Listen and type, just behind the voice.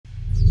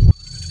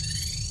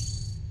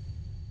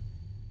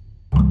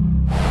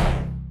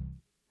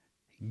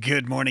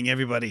Good morning,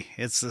 everybody.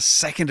 It's the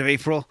 2nd of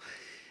April,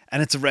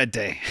 and it's a red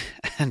day,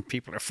 and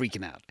people are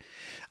freaking out.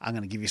 I'm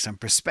going to give you some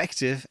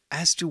perspective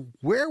as to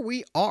where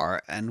we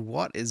are and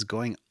what is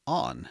going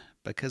on,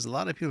 because a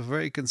lot of people are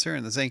very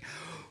concerned. They're saying,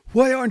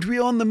 why aren't we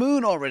on the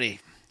moon already?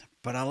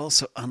 But I'll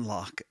also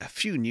unlock a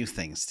few new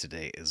things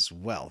today as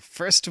well.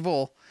 First of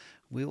all,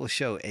 we will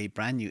show a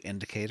brand new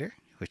indicator,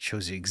 which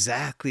shows you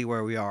exactly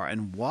where we are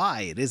and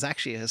why it is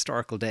actually a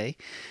historical day.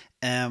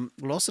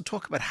 We'll also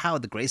talk about how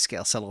the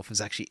Grayscale sell-off is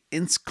actually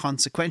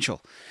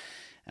inconsequential.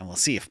 And we'll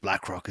see if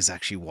BlackRock is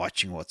actually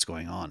watching what's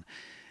going on.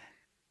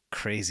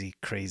 Crazy,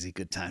 crazy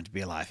good time to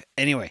be alive.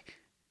 Anyway,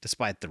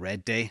 despite the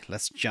red day,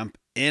 let's jump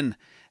in.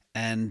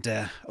 And,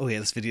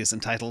 this video is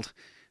entitled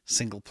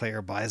Single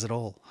Player Buys It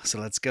All. So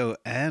let's go.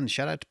 And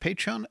shout out to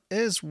Patreon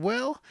as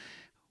well.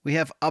 We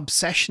have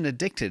Obsession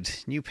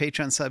Addicted, new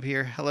Patreon sub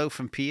here. Hello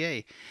from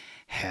PA.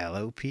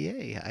 Hello,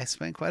 PA. I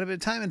spent quite a bit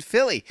of time in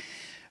Philly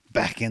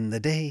back in the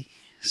day,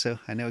 so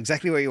I know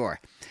exactly where you are.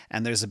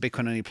 And there's a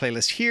Bitcoin only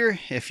playlist here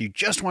if you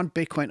just want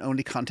Bitcoin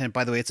only content.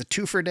 By the way, it's a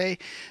 2 for day.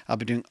 I'll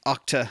be doing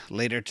Octa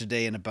later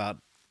today in about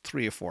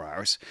 3 or 4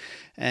 hours.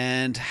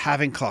 And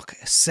Halving Clock,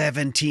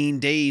 17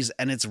 days,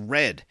 and it's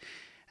red.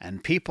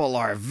 And people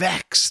are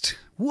vexed.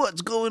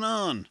 What's going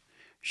on?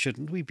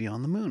 Shouldn't we be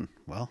on the moon?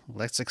 Well,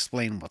 let's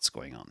explain what's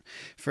going on.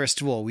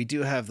 First of all, we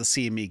do have the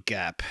CME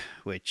gap,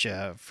 which,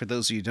 for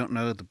those of you who don't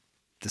know, the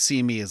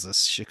CME is a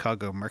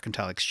Chicago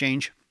Mercantile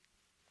Exchange.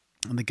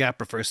 And the gap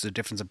refers to the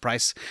difference in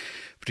price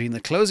between the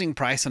closing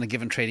price on a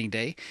given trading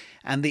day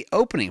and the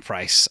opening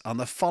price on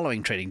the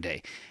following trading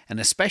day.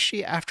 And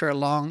especially after a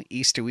long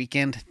Easter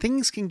weekend,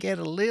 things can get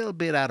a little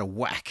bit out of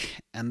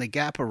whack. And the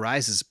gap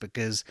arises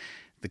because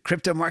the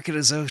crypto market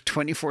is out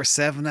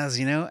 24/7, as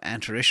you know,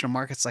 and traditional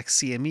markets like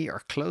CME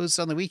are closed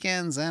on the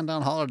weekends and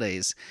on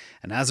holidays.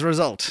 And as a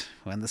result,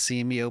 when the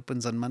CME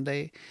opens on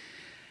Monday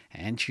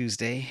and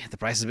Tuesday, the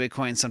price of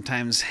Bitcoin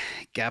sometimes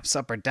gaps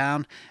up or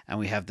down, and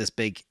we have this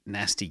big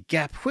nasty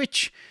gap,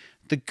 which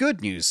the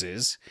good news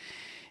is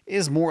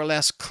more or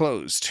less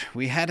closed.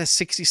 We had a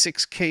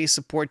 66K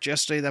support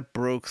yesterday that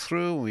broke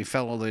through, and we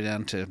fell all the way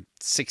down to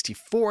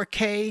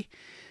 64K.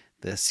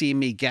 The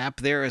CME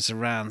gap there is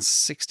around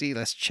 60.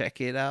 Let's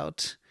check it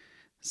out.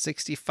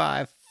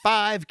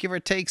 65.5, give or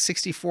take,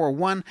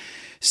 64.1.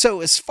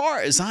 So as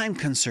far as I'm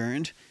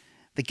concerned,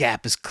 the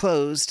gap is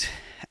closed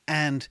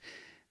and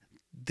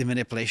the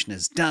manipulation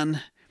is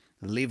done.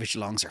 The leverage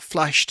longs are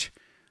flushed.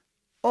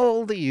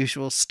 All the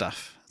usual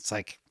stuff. It's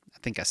like, I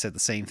think I said the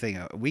same thing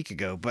a week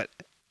ago, but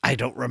I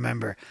don't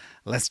remember.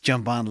 Let's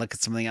jump on and look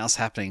at something else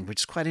happening,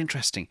 which is quite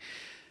interesting.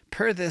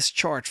 Per this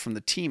chart from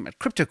the team at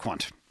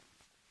CryptoQuant,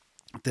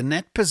 the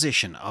net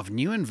position of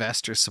new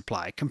investor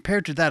supply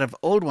compared to that of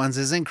old ones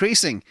is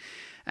increasing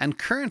and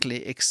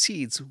currently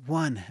exceeds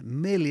 1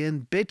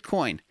 million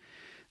Bitcoin.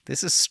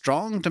 This is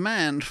strong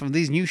demand from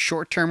these new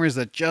short-termers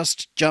that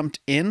just jumped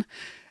in.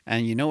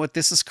 And you know what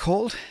this is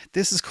called?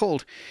 This is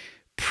called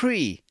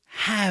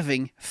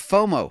pre-halving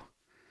FOMO.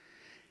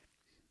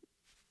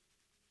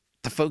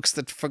 The folks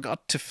that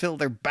forgot to fill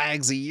their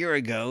bags a year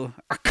ago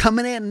are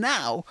coming in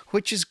now,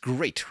 which is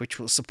great, which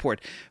will support.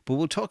 But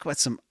we'll talk about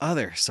some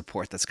other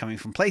support that's coming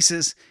from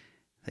places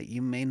that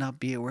you may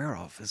not be aware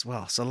of as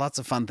well. So lots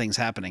of fun things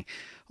happening.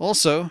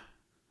 Also,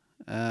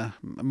 a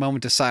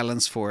moment of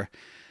silence for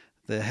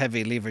the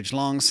heavy leverage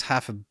longs.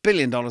 $500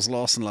 million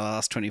lost in the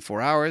last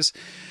 24 hours.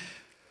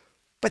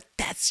 But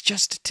that's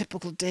just a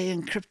typical day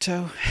in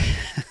crypto.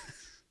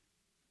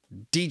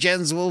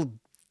 Degens will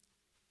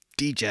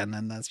degen,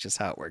 and that's just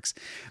how it works.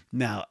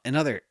 Now,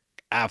 another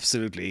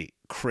absolutely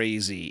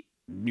crazy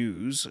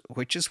news,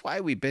 which is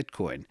why we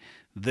Bitcoin,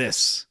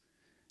 this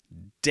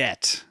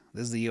debt.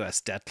 This is the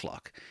US debt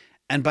clock.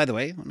 And by the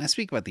way, when I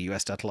speak about the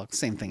US debt clock, the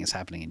same thing is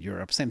happening in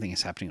Europe, same thing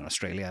is happening in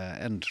Australia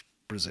and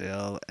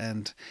Brazil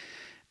and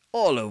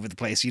all over the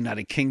place,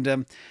 United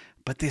Kingdom.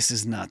 But this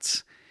is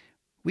nuts.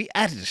 We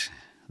added,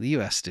 the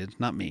US did,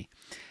 not me,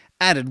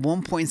 added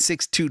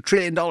 $1.62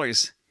 trillion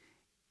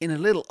in a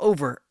little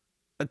over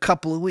a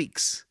couple of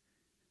weeks.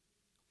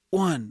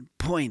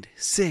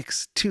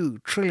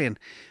 1.62 trillion.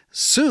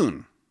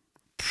 Soon,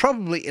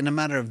 probably in a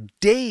matter of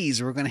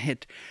days, we're going to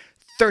hit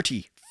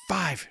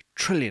 $35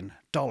 trillion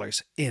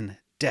in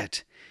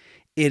debt.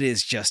 It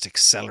is just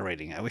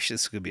accelerating. I wish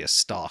this could be a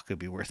stock. It would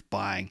be worth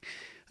buying.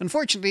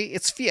 Unfortunately,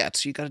 it's fiat,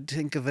 so you got to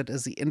think of it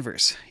as the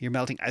inverse. Your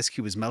melting ice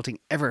cube is melting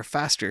ever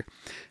faster.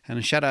 And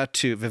a shout out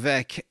to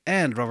Vivek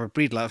and Robert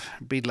Breedlove.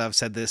 Breedlove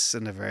said this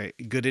in a very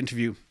good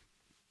interview.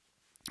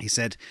 He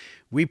said,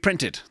 we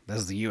printed, this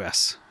is the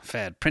US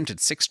Fed, printed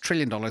 $6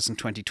 trillion in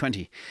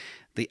 2020.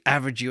 The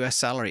average US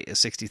salary is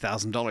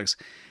 $60,000.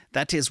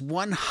 That is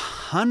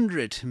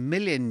 100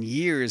 million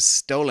years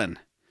stolen.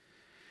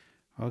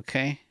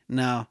 Okay,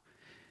 now,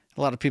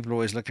 a lot of people are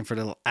always looking for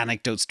little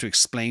anecdotes to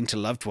explain to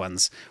loved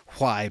ones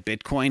why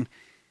Bitcoin.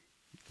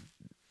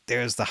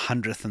 There's the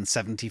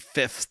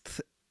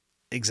 175th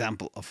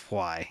example of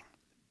why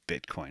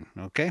Bitcoin,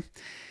 okay?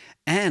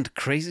 And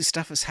crazy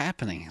stuff is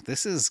happening.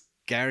 This is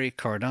Gary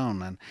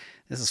Cardone, and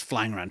this is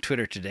flying around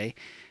Twitter today.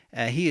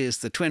 He is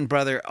the twin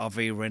brother of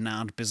a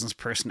renowned business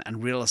person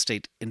and real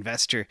estate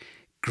investor,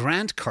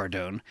 Grant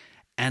Cardone,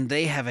 and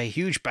they have a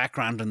huge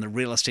background in the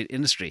real estate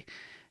industry.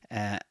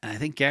 I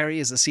think Gary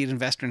is a seed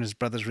investor in his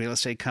brother's real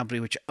estate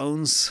company, which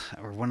owns,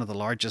 or one of the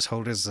largest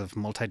holders of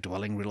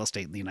multi-dwelling real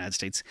estate in the United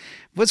States.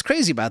 What's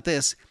crazy about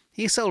this,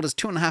 he sold his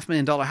 $2.5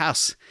 million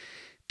house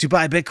to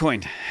buy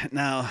Bitcoin.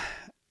 Now,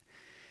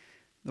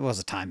 there was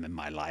a time in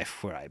my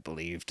life where I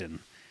believed in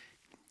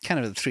kind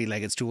of the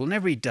three-legged stool, and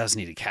everybody does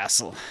need a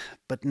castle.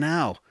 But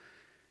now,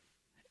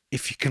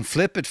 if you can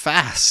flip it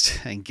fast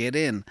and get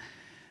in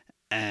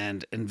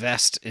and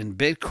invest in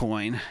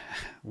Bitcoin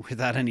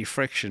without any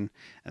friction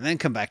and then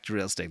come back to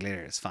real estate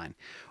later, it's fine.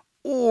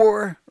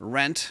 Or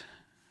rent,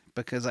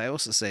 because I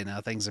also say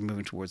now things are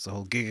moving towards the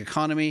whole gig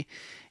economy,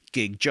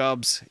 gig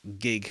jobs,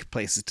 gig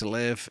places to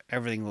live.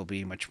 Everything will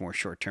be much more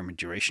short-term in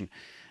duration.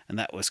 And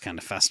that was kind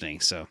of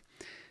fascinating. So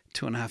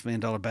 $2.5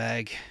 million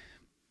bag,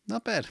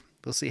 not bad.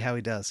 We'll see how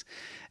he does.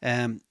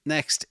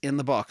 Next in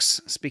the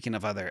box, speaking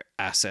of other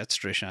assets,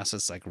 traditional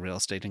assets like real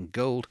estate and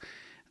gold,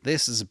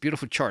 this is a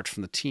beautiful chart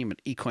from the team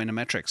at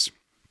Econometrics.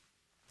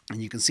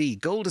 And you can see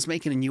gold is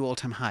making a new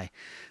all-time high.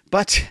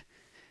 But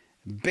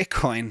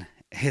Bitcoin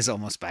is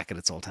almost back at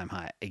its all-time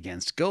high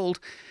against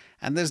gold.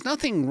 And there's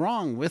nothing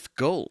wrong with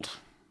gold.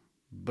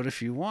 But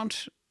if you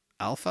want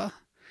alpha,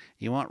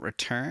 you want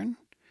return,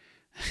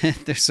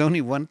 there's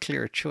only one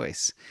clear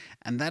choice.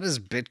 And that is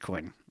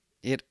Bitcoin.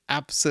 It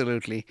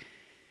absolutely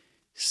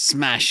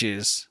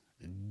smashes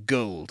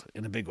gold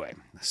in a big way.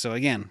 So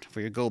again, for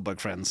your gold bug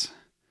friends,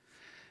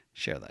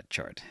 share that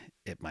chart.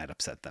 It might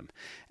upset them.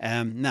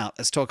 Now,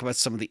 let's talk about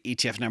some of the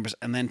ETF numbers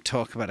and then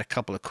talk about a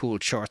couple of cool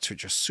charts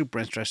which are super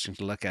interesting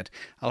to look at.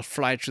 I'll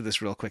fly through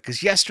this real quick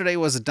because yesterday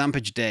was a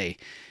dumpage day.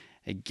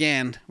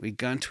 Again, we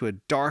go into a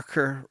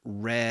darker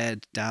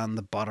red down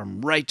the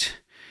bottom right.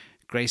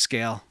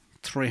 Grayscale,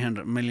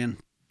 300 million.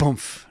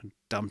 Boomf,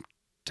 dumped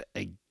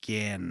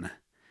again.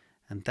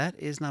 And that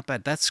is not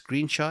bad. That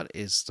screenshot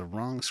is the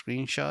wrong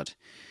screenshot.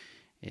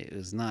 It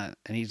was not.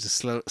 I need to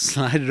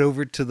slide it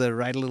over to the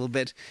right a little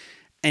bit.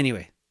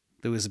 Anyway,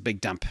 there was a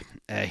big dump.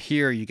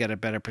 Here you get a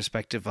better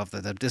perspective of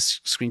that. This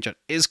screenshot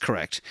is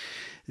correct.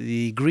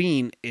 The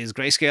green is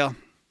Grayscale.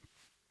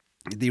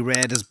 The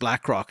red is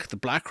BlackRock. The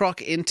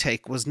BlackRock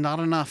intake was not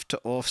enough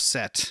to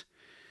offset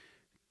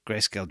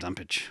Grayscale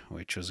dumpage,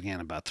 which was again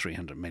about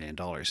 $300 million,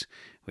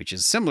 which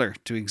is similar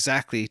to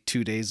exactly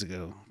 2 days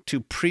ago,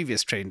 2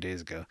 previous trading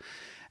days ago.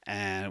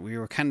 And we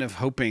were kind of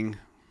hoping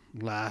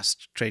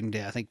last trading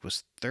day, I think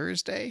was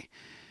Thursday,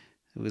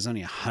 it was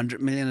only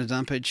 100 million of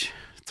dumpage,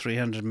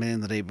 300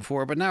 million the day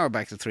before, but now we're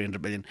back to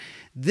 300 million.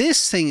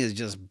 This thing is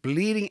just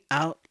bleeding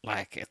out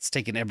like it's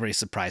taking everybody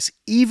surprise.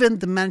 Even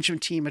the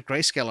management team at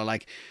Grayscale are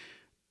like,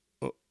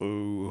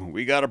 uh-oh,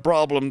 we got a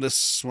problem.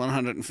 This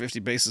 150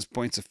 basis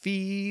points of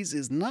fees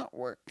is not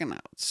working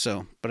out.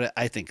 So, but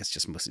I think it's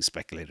just mostly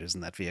speculators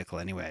in that vehicle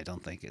anyway. I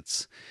don't think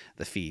it's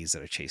the fees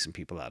that are chasing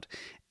people out.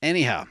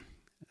 Anyhow,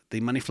 the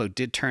money flow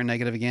did turn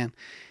negative again.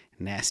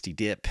 Nasty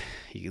dip.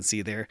 You can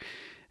see there.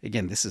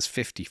 Again, this is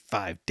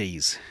 55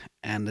 days.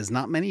 And there's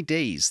not many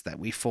days that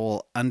we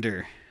fall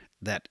under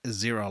that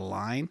zero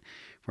line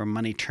where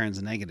money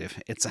turns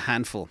negative. It's a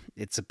handful.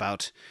 It's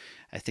about,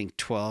 I think,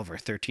 12 or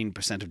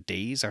 13% of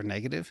days are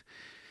negative.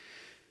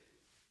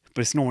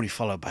 But it's normally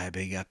followed by a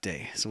big up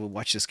day. So we'll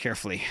watch this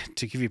carefully.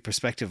 To give you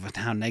perspective on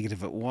how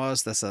negative it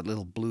was, that's that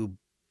little blue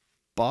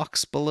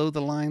box below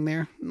the line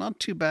there. Not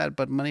too bad,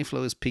 but money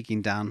flow is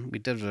peaking down. We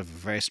did have a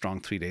very strong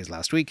 3 days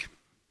last week.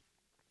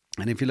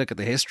 And if you look at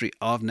the history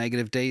of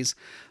negative days,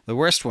 the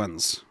worst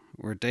ones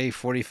were day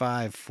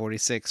 45,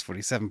 46,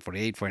 47,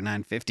 48,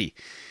 49, 50.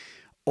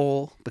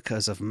 All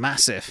because of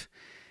massive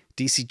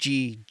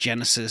DCG,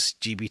 Genesis,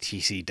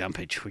 GBTC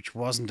dumpage, which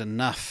wasn't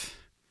enough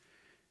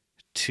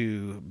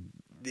to...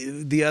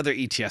 The other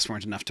ETFs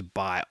weren't enough to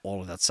buy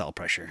all of that sell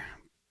pressure.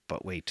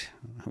 But wait,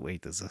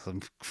 there's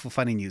some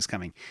funny news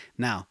coming.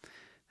 Now,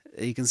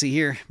 you can see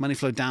here, money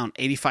flow down,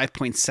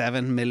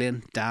 85.7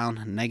 million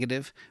down,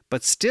 negative.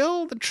 But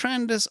still, the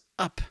trend is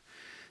up.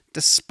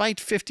 Despite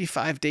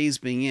 55 days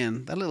being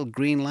in, that little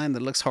green line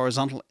that looks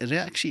horizontal, it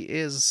actually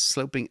is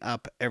sloping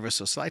up ever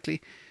so slightly,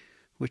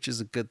 which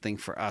is a good thing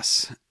for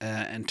us.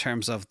 In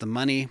terms of the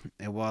money,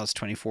 it was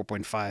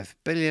 24.5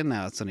 billion.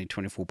 Now it's only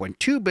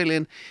 24.2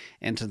 billion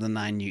into the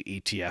 9 new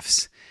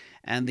ETFs.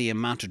 And the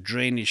amount of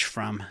drainage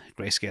from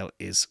Grayscale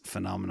is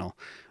phenomenal.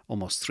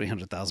 Almost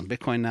 300,000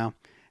 Bitcoin now,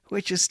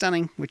 which is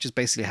stunning, which is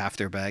basically half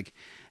their bag.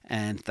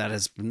 And that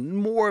has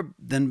more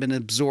than been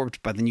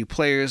absorbed by the new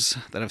players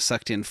that have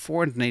sucked in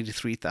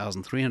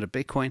 483,300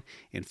 Bitcoin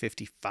in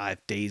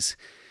 55 days.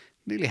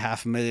 Nearly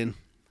 500,000,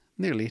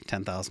 nearly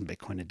 10,000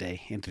 Bitcoin a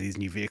day into these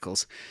new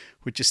vehicles,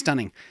 which is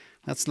stunning.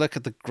 Let's look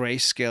at the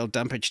Grayscale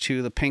dumpage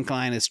too. The pink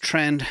line is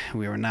trend.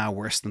 We are now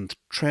worse than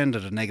trend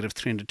at a negative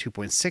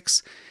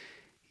 302.6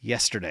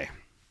 yesterday.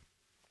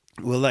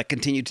 Will that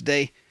continue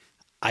today?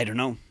 I don't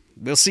know.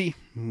 We'll see.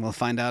 We'll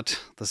find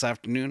out this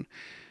afternoon.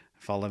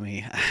 Follow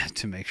me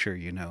to make sure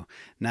you know.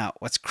 Now,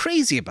 what's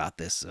crazy about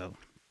this, though,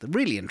 the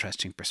really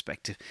interesting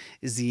perspective,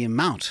 is the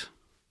amount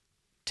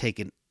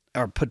taken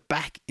or put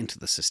back into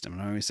the system.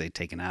 I always say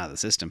taken out of the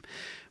system,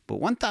 but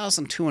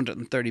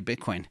 1,230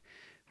 Bitcoin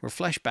were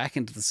flushed back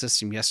into the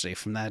system yesterday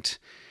from that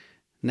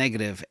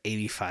negative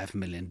 $85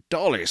 million.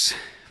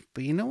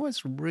 But you know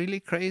what's really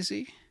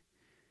crazy?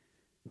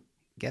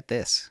 Get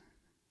this.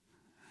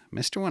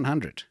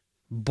 Mr100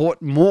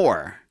 bought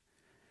more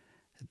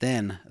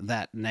than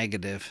that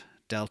negative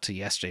delta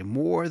yesterday,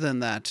 more than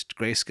that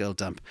Grayscale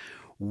dump.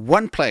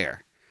 One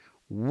player,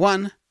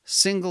 one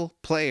single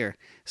player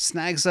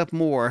snags up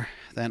more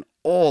than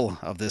all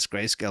of this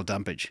Grayscale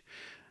dumpage,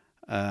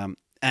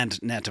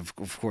 and net of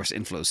course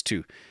inflows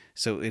too.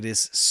 So it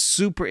is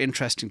super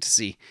interesting to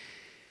see.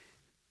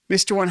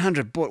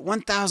 Mr100 bought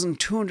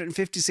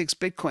 1,256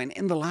 Bitcoin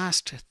in the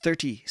last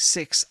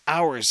 36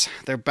 hours.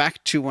 They're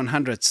back to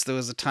 100s. There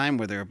was a time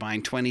where they were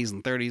buying 20s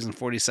and 30s and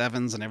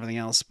 47s and everything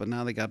else, but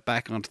now they got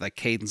back onto that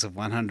cadence of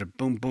 100.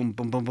 Boom, boom,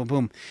 boom, boom, boom,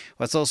 boom.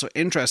 What's also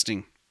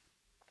interesting,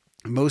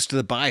 most of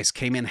the buys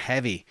came in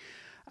heavy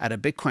at a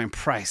Bitcoin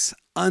price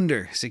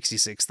under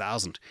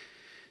 66,000.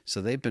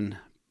 So they've been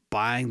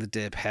buying the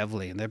dip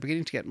heavily, and they're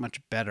beginning to get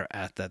much better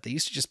at that. They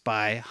used to just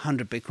buy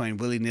 100 Bitcoin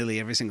willy-nilly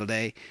every single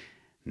day.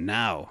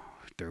 Now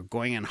they're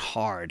going in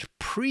hard,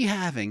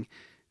 pre-halving,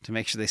 to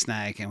make sure they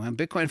snag. And when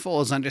Bitcoin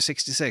falls under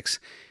 66,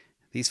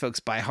 these folks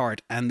buy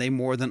hard, and they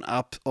more than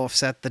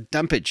offset the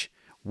dumpage.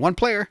 One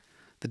player,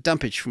 the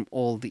dumpage from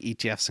all the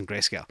ETFs and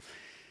Grayscale,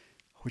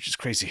 which is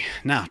crazy.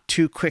 Now,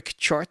 two quick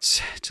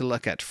charts to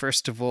look at.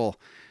 First of all,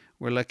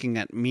 we're looking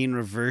at mean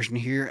reversion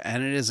here,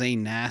 and it is a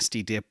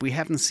nasty dip. We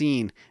haven't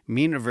seen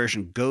mean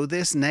reversion go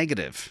this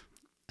negative.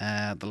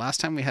 The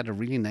last time we had a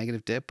really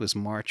negative dip was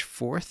March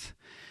 4th.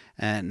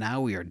 And now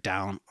we are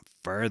down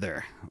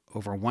further,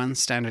 over one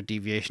standard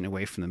deviation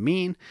away from the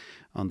mean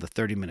on the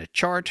 30-minute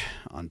chart,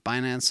 on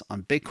Binance,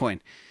 on Bitcoin.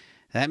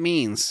 That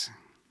means,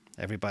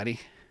 everybody,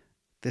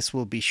 this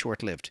will be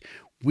short-lived.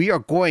 We are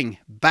going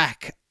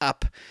back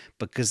up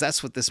because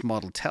that's what this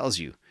model tells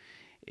you.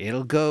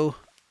 It'll go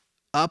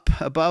up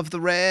above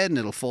the red and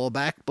it'll fall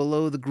back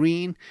below the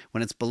green.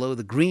 When it's below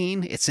the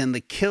green, it's in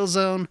the kill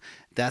zone.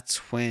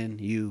 That's when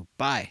you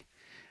buy.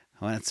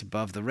 When it's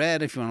above the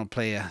red, if you want to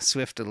play a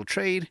swift little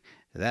trade,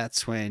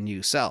 that's when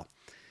you sell.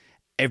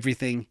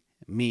 Everything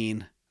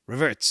mean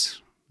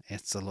reverts.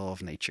 It's the law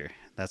of nature.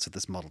 That's what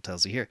this model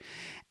tells you here.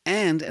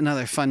 And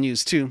another fun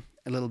news too,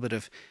 a little bit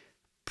of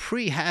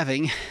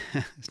pre-halving,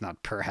 it's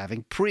not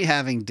per-halving,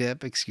 pre-halving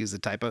dip, excuse the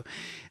typo.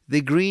 The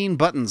green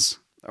buttons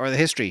are the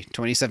history,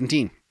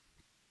 2017.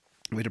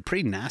 We had a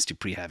pretty nasty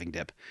pre-halving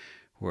dip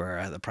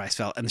where the price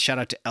fell. And shout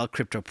out to El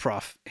Crypto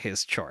Prof,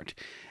 his chart.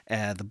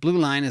 The blue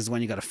line is the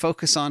one you got to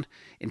focus on.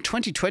 In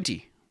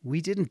 2020, we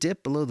didn't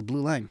dip below the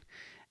blue line.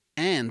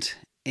 And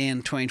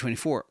in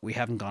 2024, we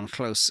haven't gone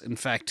close. In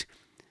fact,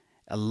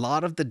 a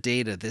lot of the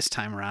data this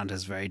time around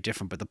is very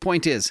different. But the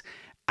point is,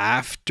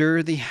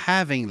 after the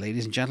halving,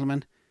 ladies and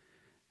gentlemen,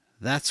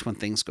 that's when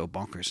things go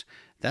bonkers.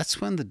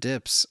 That's when the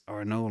dips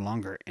are no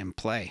longer in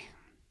play.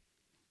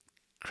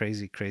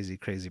 Crazy, crazy,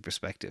 crazy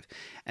perspective.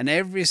 And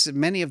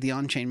many of the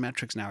on-chain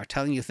metrics now are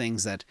telling you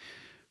things that,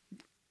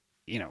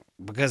 you know,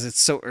 because it's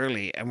so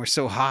early and we're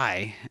so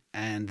high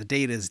and the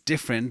data is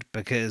different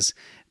because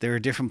there are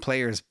different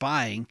players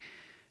buying,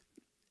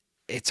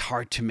 it's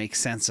hard to make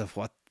sense of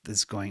what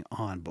is going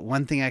on. But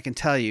one thing I can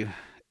tell you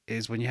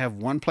is when you have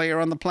one player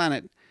on the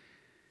planet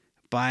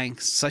buying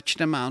such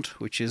an amount,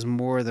 which is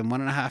more than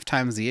 1.5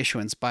 times the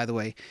issuance, by the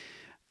way,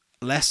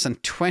 less than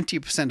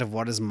 20% of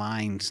what is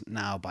mined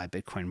now by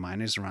Bitcoin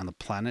miners around the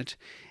planet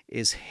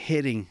is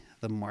hitting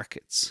the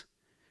markets.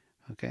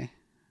 Okay?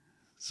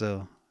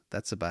 So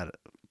that's about,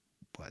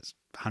 what,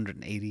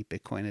 180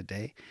 Bitcoin a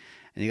day.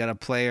 And you got a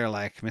player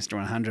like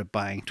Mr100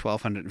 buying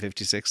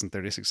 1,256 in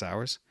 36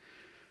 hours.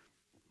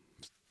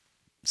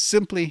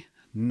 Simply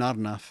not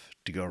enough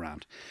to go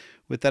around.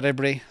 With that,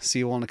 everybody, see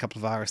you all in a couple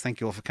of hours.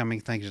 Thank you all for coming.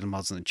 Thank you to the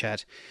mods in the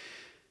chat.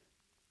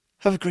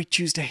 Have a great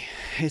Tuesday.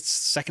 It's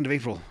 2nd of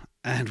April.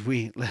 And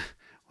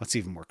what's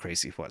even more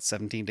crazy, what,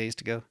 17 days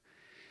to go?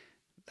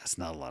 That's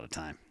not a lot of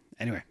time.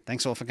 Anyway,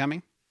 thanks all for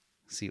coming.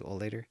 See you all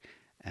later.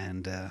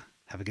 And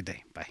have a good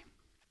day. Bye.